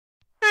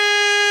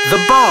The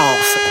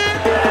Balls.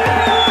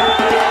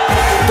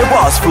 The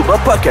Balls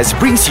Football Podcast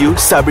brings you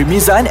Sabri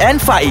Mizan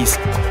and Faiz.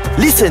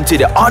 Listen to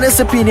the honest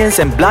opinions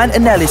and blunt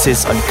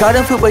analysis on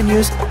current football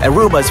news and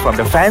rumours from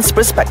the fans'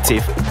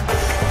 perspective.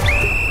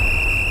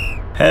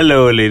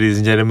 Hello, ladies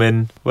and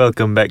gentlemen.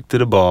 Welcome back to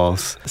The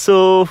Balls.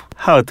 So,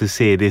 how to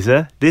say this?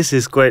 This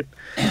is quite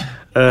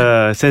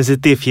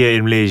sensitive here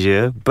in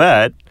Malaysia,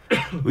 but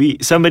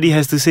somebody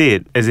has to say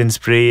it, as in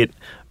spray it.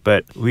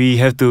 But we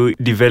have to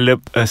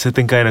develop a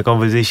certain kind of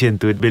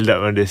conversation to build up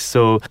on this.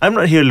 So I'm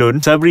not here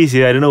alone. Sabri is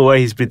here. I don't know why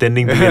he's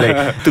pretending to be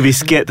to be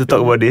scared to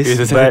talk about this.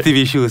 It's a sensitive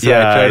issue, so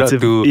I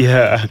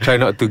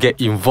try not to get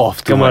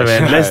involved too much.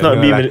 Come on,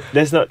 man.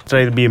 Let's not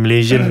try to be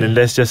Malaysian and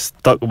let's just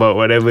talk about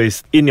whatever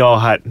is in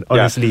your heart,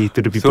 honestly,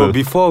 to the people. So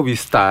before we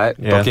start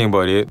talking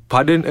about it,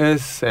 pardon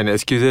us and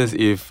excuse us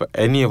if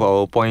any of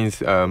our points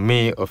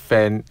may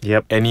offend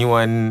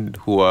anyone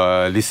who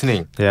are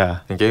listening.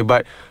 Yeah. Okay,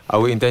 but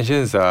our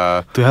intentions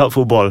are to help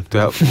football.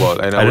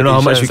 And I don't know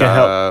how much we can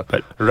help,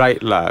 but right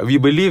lah. We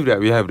believe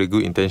that we have the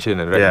good intention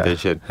and right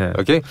intention. Yeah.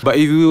 Okay, but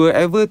if we were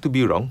ever to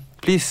be wrong,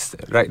 please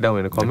write down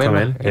in the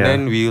comment. And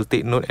then we'll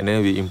take note and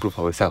then we improve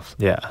ourselves.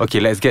 Yeah. Okay,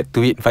 let's get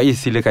to it. Faiz,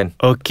 silakan.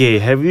 Okay,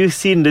 have you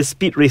seen the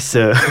Speed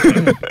Racer?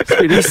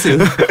 Speed Racer?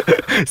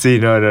 See,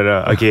 no.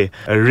 Okay,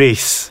 a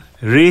race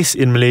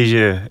in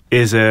Malaysia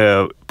is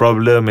a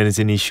problem and it's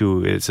an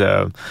issue.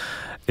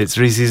 It's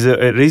racism.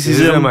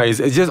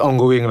 It's just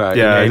ongoing lah.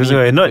 Yeah,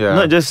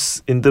 not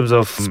just in terms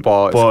of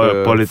sports,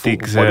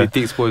 politics.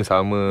 Politics pun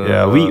sama.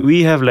 Yeah,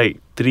 we have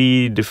like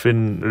 3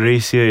 different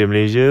race here in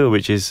Malaysia,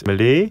 which is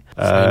Malay,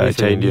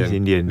 Chinese,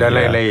 Indian, dan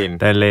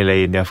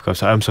lain-lain. Yeah, of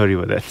course. I'm sorry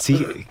about that. See,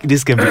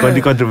 this can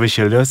be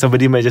controversial.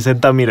 Somebody might just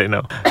hentam me right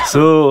now.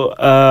 So,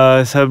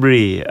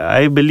 Sabri,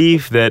 I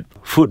believe that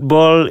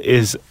football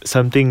is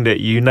something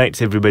that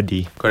unites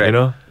everybody. Correct.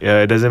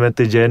 It doesn't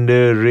matter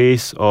gender,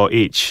 race, or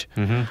age.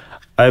 Mm-hmm.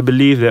 I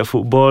believe that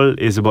football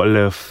is about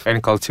love.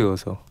 And culture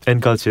also.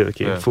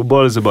 Okay. Yeah.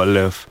 Football is about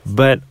love.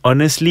 But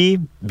honestly,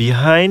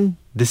 behind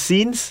the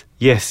scenes,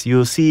 yes,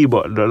 you'll see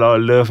about a lot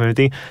of love and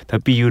everything.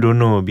 Tapi you don't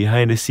know,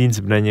 behind the scenes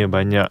sebenarnya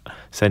banyak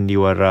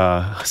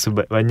sandiwara,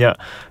 banyak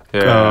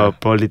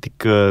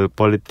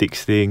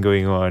politics thing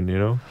going on,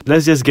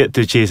 Let's just get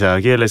to chase,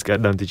 okay? Let's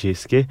get down to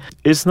chase, okay?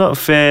 It's not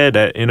fair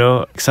that,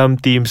 some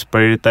teams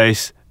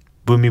prioritize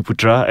Bumi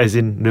Putra, as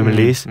in the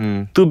Malays,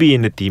 to be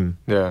in the team.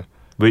 Yeah.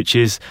 Which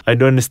is, I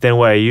don't understand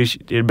why.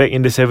 Back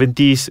in the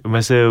 70s,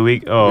 masa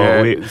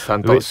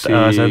Santok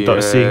Singh,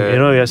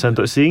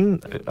 Santok Singh.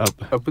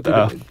 Apa tu?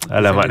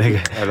 Alamak dia.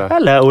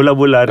 Ular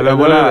bola.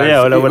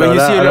 When you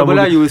see ular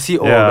bola, you will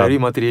see very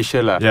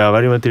multiracial lah. Yeah,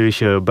 very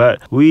multiracial. But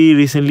we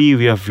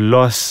have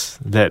lost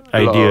that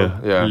idea.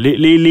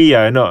 Lately,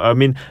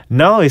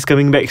 now it's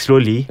coming back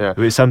slowly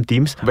with some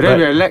teams. But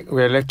then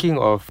we're lacking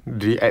of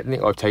the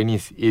ethnic of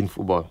Chinese in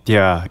football.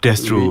 Yeah,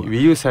 that's true. We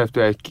used to have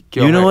to.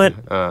 You know what?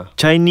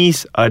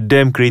 Chinese are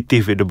damn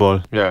creative with the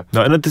ball. Yeah.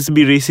 Not to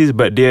be racist,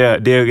 but they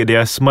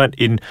are smart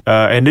in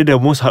and they're the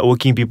most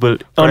hardworking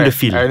people on the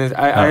field.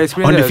 I experienced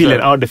on the field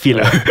and out the field.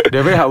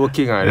 They're very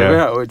hardworking.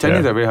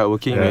 Chinese are very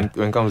hardworking when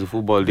it comes to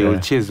football. They will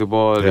chase the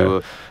ball.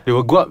 They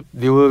will go up.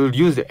 They will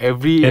use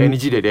every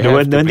energy that they have.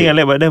 The one thing I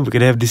like about them, because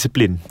they have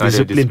discipline.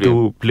 Discipline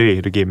to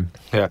play the game.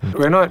 Yeah.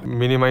 We're not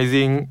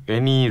minimizing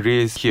any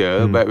race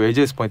here, but we're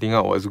just pointing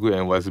out what's good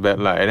and what's bad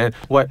lah. And then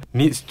what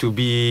needs to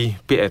be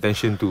paid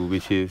attention to,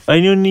 which is I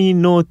only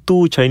know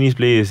 2 Chinese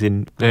players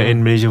in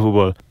Malaysian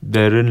football.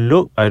 Darren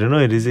Look, I don't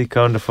know, does he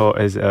count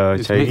as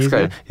Chinese?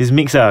 He's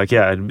mixed okay.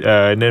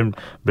 And then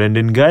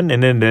Brandon Gunn,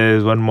 and then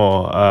there's one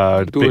more.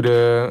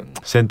 The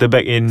centre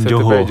back in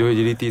Johor. Johor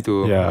JDT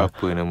tu.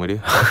 Apa nama dia?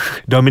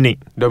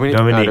 Dominic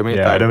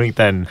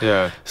Tan.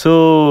 Yeah.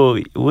 So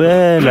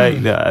where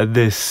like the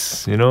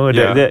others,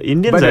 the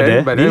Indians are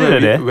there. But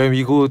then when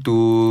we go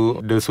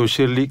to the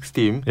social leagues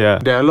team,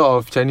 there are a lot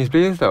of Chinese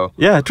players tau.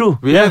 Yeah, true.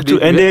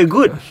 And they're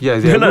good.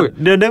 Yes, they're good.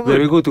 They're damn good.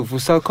 When we go to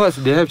futsal courts,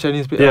 they have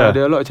Chinese players.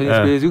 There are a lot of Chinese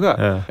players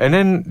juga. And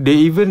then they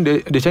even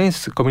the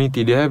Chinese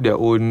community, they have their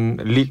own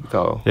league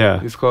tau.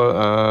 Yeah. It's called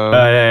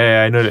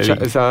I know that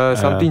league. It's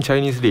something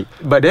Chinese league.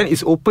 But then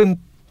it's open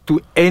to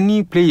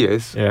any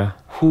players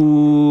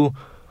who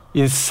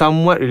in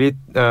somewhat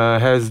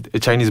has a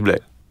Chinese blood.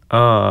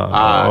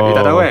 You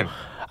tak tahu kan?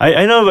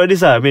 I know about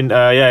this. I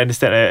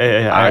understand.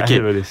 I okay.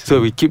 about this.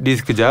 So we keep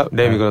this kejap,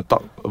 then we're gonna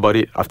talk about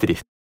it after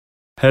this.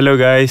 Hello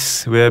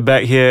guys, we're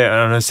back here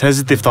on a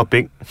sensitive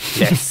topic.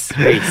 Yes,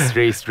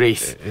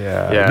 race.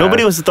 Yeah.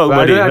 Nobody wants to talk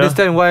about it. I don't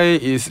understand why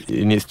it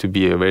needs to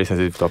be a very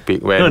sensitive topic.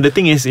 No, the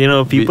thing is,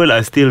 people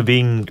are still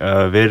being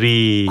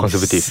very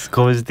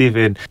conservative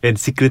and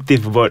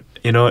secretive about,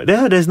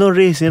 there's no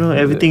race.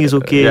 Everything is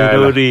okay.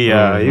 Don't worry.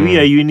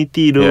 We are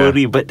unity. Don't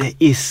worry. But there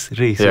is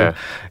race.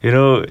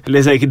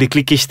 There's like the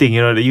cliquish thing.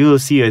 You will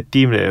see a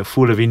team that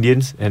full of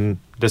Indians and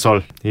that's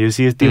all. You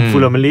see a team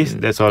full of Malays.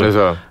 That's all.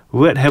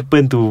 What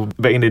happened to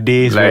back in the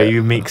days where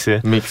you mix? So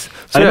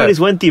I know this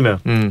one team,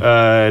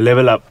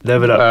 level up,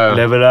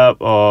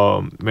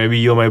 or maybe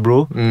You're My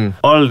Bro.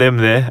 All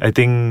them there, I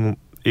think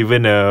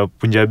even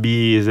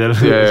Punjabi is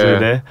also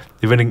there.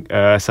 Even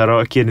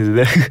Sarawakian is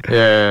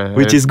there.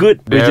 Which is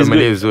good. Which is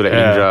Malay good. also like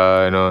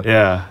Indra, you know.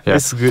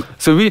 That's good.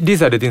 So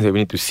these are the things that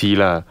we need to see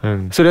lah.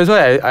 So that's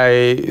why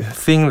I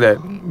think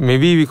that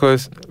maybe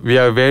because we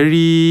are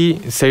very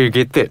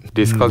segregated.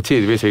 This culture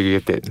is very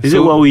segregated. Is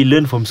it what we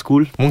learn from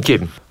school?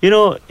 Mungkin. You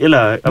know,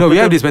 no,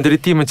 we have this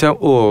mentality macam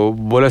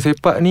bola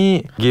sepak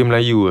ni game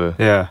Melayu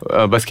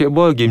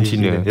basketball game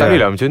Cina. Tak boleh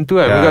lah macam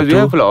tu kan. Because we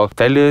have a lot of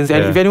talents,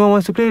 and if anyone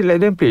wants to play, let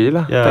them play je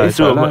lah.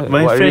 So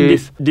my friend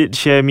did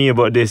share me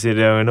about this.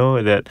 You know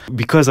that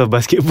because of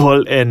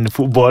basketball and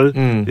football,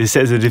 it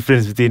sets the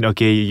difference between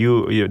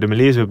you the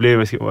Malays will play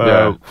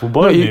basketball,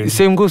 football. No,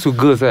 same goes to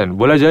girls kan.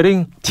 Bola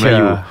jaring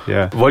Melayu,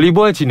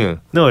 volleyball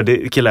Cina. No,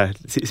 okay lah,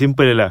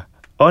 simple lah.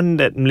 On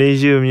that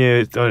Malaysia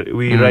punya,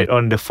 we write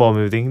on the form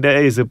everything. That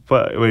is the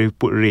part where you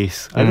put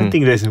race. I don't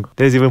think that's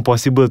even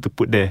possible to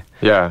put there.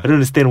 I don't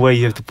understand why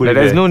you have to put it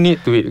there. There's no need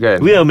to it kan.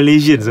 We are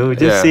Malaysians, so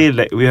just say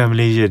like we are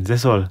Malaysians.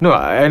 That's all. No,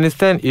 I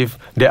understand if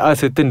there are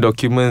certain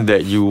documents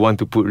that you want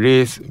to put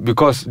race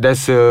because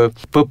there's a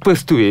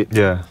purpose to it.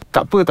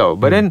 Tak apa tau.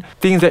 But then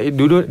things that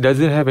it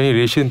doesn't have any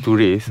relation to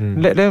race,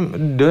 let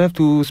them, don't have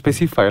to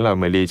specify lah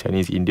Malay,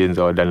 Chinese, Indians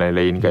or dan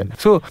lain-lain kan.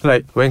 So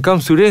like when it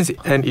comes to race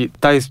and it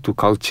ties to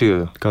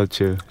culture.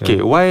 Okay,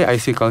 why I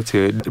say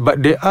culture?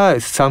 But there are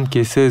some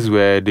cases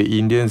where the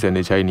Indians and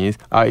the Chinese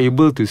are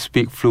able to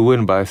speak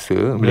fluent bahasa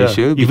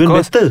Malaysia. Even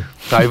better.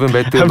 Even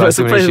better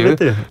bahasa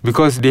Malaysia.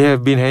 Because they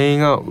have been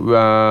hanging out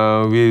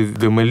with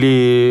the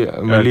Malay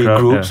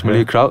groups,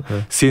 Malay crowd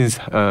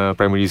since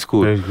primary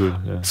school. Very good.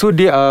 So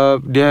they are.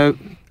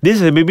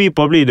 This is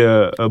probably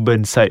the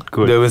urban side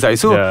code. The urban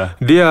side. So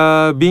they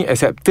are being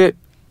accepted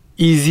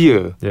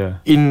easier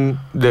in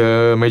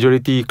the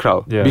majority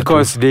crowd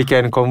because they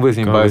can converse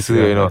in bahasa,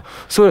 you know.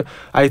 So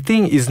I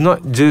think it's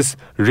not just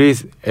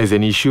race as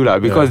an issue lah,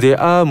 because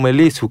there are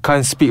Malays who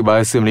can't speak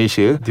bahasa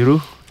Malaysia.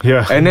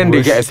 And then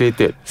they get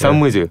isolated.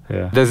 Sama je.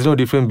 There's no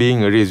different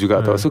being a race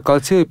juga tau. So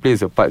culture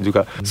plays a part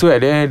juga. So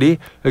at the end of the day,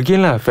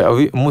 again lah,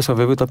 most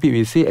of every topic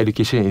we say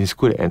education in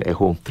school and at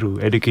home. True,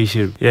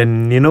 education.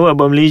 And you know what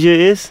about Malaysia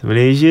is?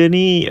 Malaysia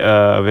ni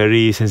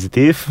very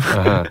sensitive.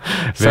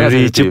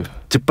 Very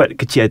cepat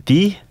kecil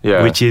hati,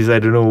 which is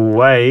I don't know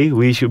why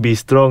we should be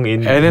strong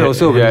in. And then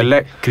also we are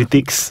lack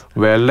critics.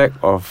 We are lack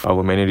of our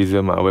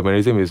mannerism. Our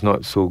mannerism is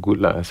not so good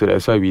lah. So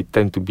that's why we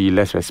tend to be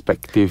less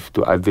respective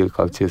to other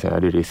cultures and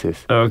other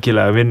races. Okay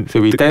lah. I mean,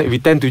 so we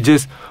tend to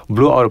just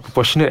blow out of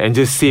proportionate and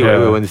just say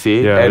whatever we want to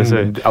say,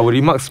 and our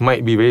remarks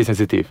might be very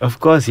sensitive.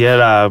 Of course,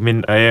 lah. I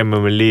mean, I am a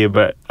Malay,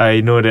 but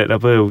I know that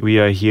we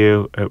are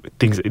here.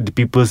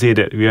 People say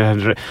that we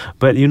have the right,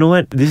 but you know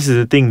what? This is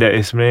the thing that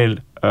is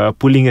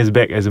pulling us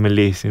back as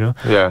Malays, you know.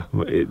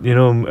 You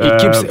know, it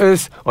keeps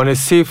us on a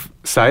safe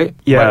side.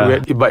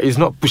 But it's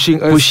not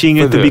pushing us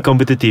it to be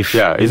competitive.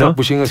 It's not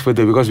pushing us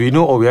further because we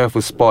know we have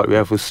a spot, we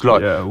have a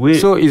slot.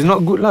 So it's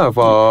not good lah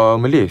for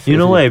Malays. You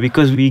know why?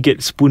 Because we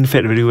get spoon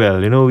fed very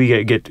well. You know, we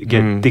get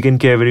taken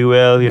care very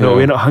well. You know,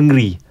 we're not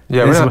hungry.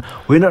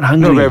 We're not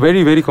hungry. No, we're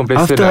very, very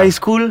complacent. After high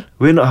school,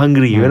 we're not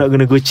hungry. We're not going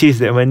to go chase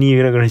that money.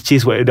 We're not going to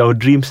chase our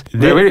dreams.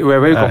 We're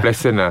very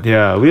complacent lah.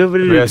 We're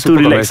very too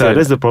relaxed lah.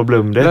 That's the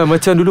problem.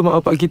 Macam dulu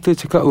mak bapak kita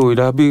cakap,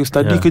 dah habis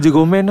study kerja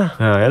government lah.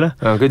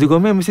 Kerja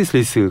government mesti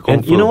selesa.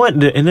 And you know what?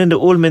 And then the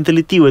old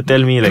mentality will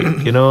tell me like,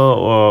 you know,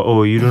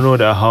 you don't know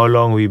that how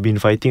long we've been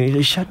fighting.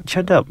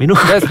 Shut up. You know,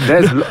 that's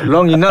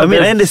long enough. I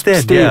mean, I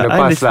understand. Stay in the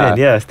past.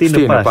 Stay in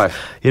the past.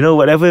 You know,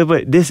 whatever.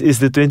 But this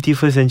is the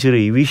 21st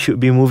century. We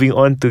should be moving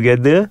on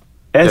together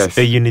as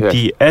a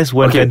unity, as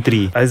one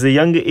country. As a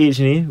younger age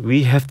ni,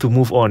 we have to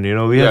move on. You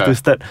know, we have to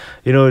start.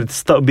 You know,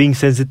 stop being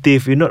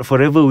sensitive. We're not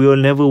forever. We will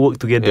never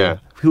work together.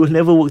 We will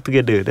never work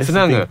together. That's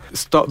senang.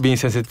 Stop being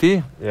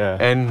sensitive.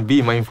 And be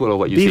mindful of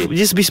what you say.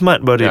 Just be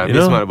smart about it. Be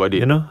smart about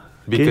it. You know,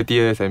 be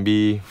courteous and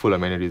be full of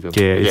mannerism.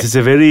 It's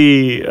a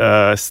very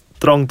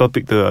strong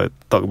topic to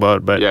talk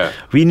about, but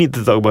we need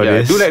to talk about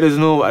this. Do let us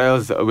know what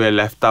else we're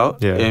left out.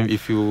 And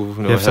if you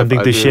have something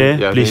to share,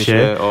 please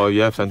share. Or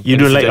you have something. You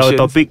don't like our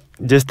topic,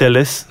 just tell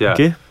us.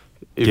 Okay.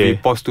 If we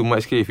pause too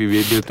much, if we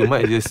reveal too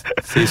much, just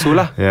say so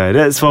lah.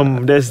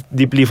 That's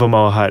deeply from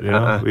our heart. You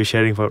know, we're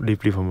sharing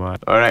deeply from our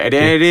heart. Alright, at the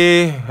end of the day,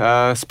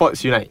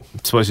 sports unite.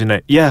 Sports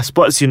unite.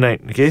 Sports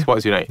unite. Okay.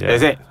 Sports unite.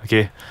 That's it.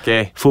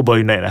 Okay. Football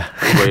unite lah.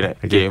 Football unite.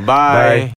 Okay. Bye.